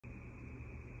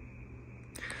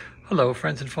Hello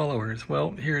friends and followers.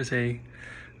 Well, here's a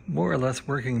more or less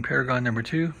working Paragon number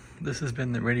 2. This has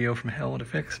been the radio from hell to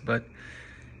fix, but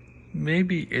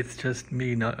maybe it's just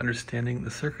me not understanding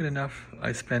the circuit enough.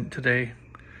 I spent today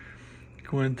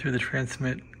going through the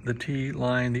transmit, the T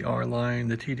line, the R line,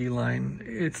 the TD line.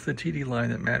 It's the TD line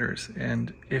that matters,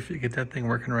 and if you get that thing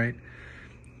working right,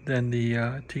 then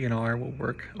the T and R will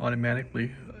work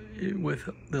automatically with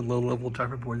the low-level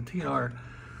driver board. The T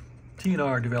and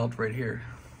R developed right here.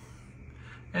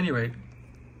 Anyway,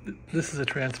 this is a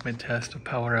transmit test of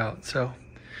power out. So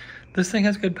this thing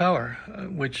has good power,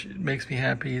 which makes me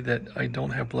happy that I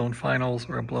don't have blown finals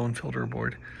or a blown filter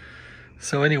board.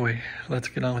 So anyway, let's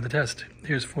get on with the test.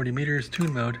 Here's 40 meters,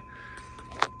 tune mode.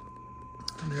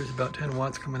 And there's about 10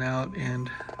 watts coming out, and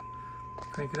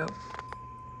crank it up.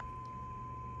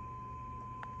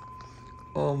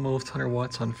 Almost 100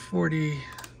 watts on 40.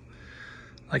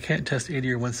 I can't test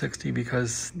 80 or 160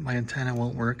 because my antenna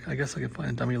won't work. I guess I could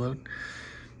find a dummy load.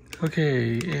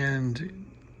 Okay, and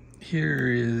here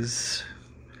is,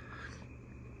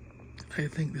 I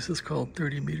think this is called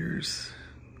 30 meters.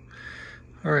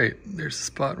 All right, there's a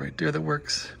spot right there that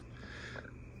works.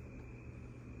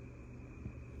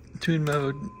 Tune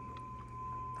mode.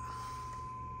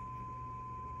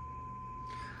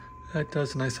 That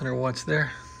does a nice 100 watts there.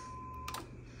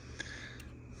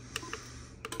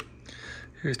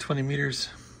 Here's 20 meters,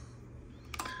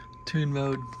 tune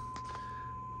mode,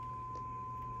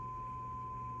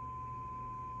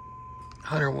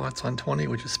 100 watts on 20,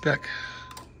 which is spec.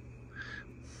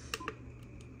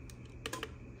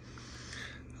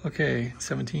 Okay,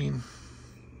 17.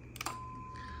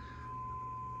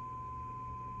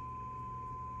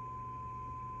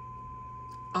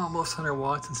 Almost 100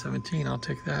 watts and 17, I'll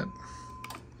take that.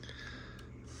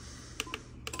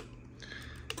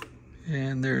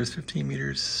 And there's 15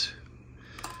 meters.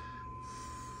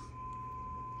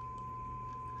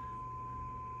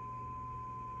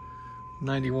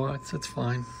 $90 watts, that's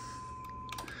fine.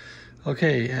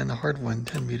 Okay, and the hard one,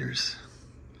 10 meters.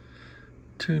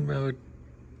 Tune mode.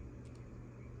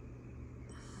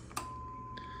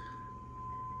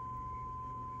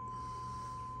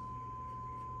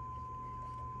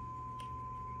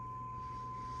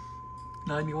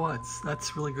 $90 watts,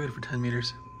 that's really good for 10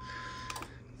 meters.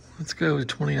 Let's go to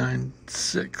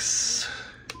 29.6.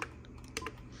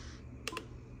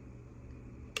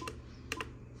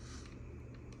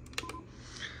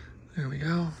 There we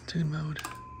go, tune mode.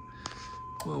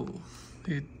 Whoa,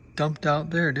 it dumped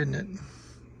out there, didn't it?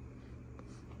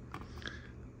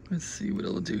 Let's see what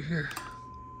it'll do here.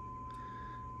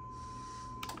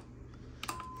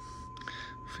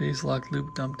 Phase lock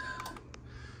loop dumped.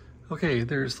 Okay,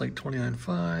 there's like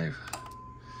 29.5.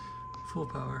 Full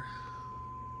power.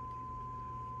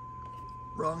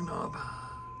 Wrong knob.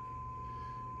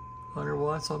 100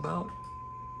 watts about.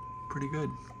 Pretty good.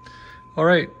 All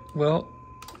right, well,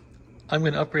 I'm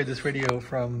going to upgrade this radio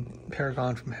from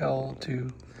Paragon from hell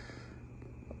to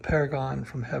Paragon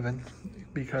from heaven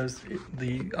because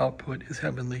the output is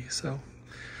heavenly. So,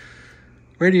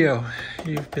 radio,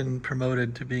 you've been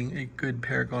promoted to being a good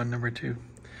Paragon number 2.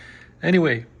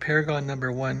 Anyway, Paragon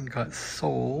number 1 got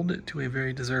sold to a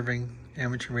very deserving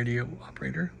amateur radio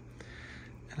operator.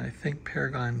 And I think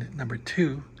Paragon number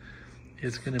 2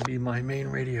 is going to be my main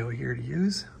radio here to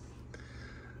use.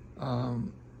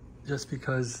 Just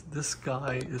because this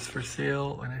guy is for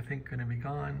sale and I think going to be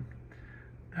gone.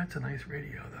 That's a nice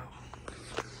radio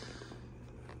though.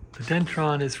 The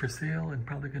Dentron is for sale and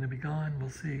probably going to be gone. We'll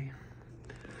see.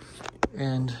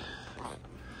 And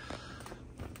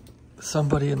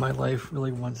somebody in my life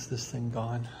really wants this thing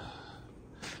gone.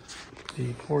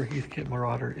 The poor Heathkit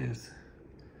Marauder is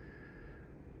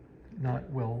not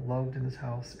well loved in this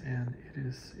house, and it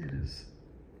is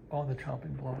on the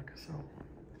chopping block. So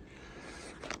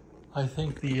I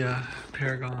think the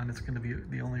Paragon is going to be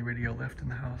the only radio left in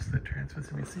the house that transmits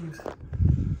and receives.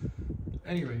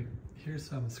 Anyway, here's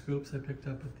some scoops I picked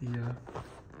up at the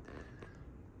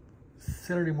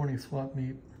Saturday morning swap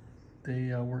meet.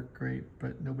 They work great,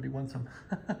 but nobody wants them.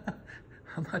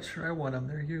 I'm not sure I want them.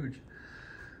 They're huge.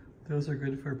 Those are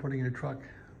good for putting in a truck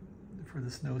for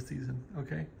the snow season.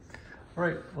 Okay. All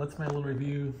right, well, that's my little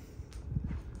review.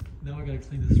 Now I gotta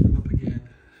clean this room up again.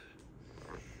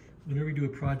 Whenever you do a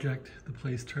project, the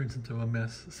place turns into a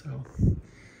mess, so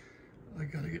I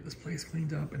gotta get this place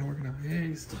cleaned up and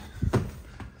organized.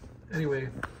 Anyway,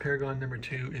 Paragon number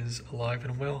 2 is alive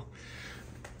and well.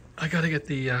 I gotta get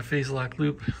the phase lock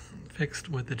loop fixed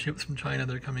with the chips from China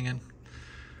that are coming in.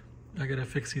 I gotta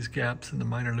fix these gaps in the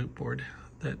minor loop board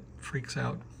that freaks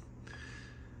out.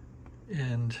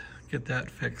 And get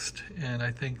that fixed, and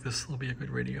I think this will be a good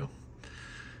radio.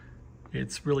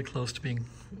 It's really close to being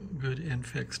good and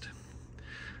fixed.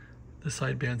 The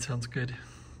sideband sounds good.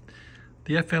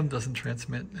 The FM doesn't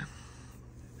transmit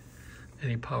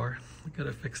any power. I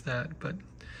gotta fix that, but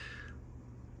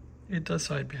it does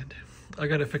sideband. I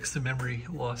gotta fix the memory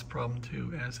loss problem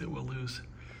too, as it will lose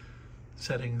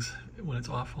settings when it's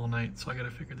off all night, so I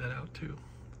gotta figure that out too.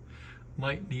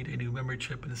 Might need a new memory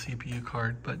chip and a CPU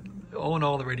card, but all in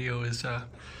all, the radio is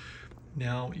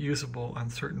now usable on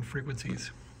certain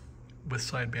frequencies with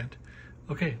sideband.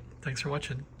 Okay, thanks for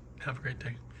watching. Have a great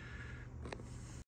day.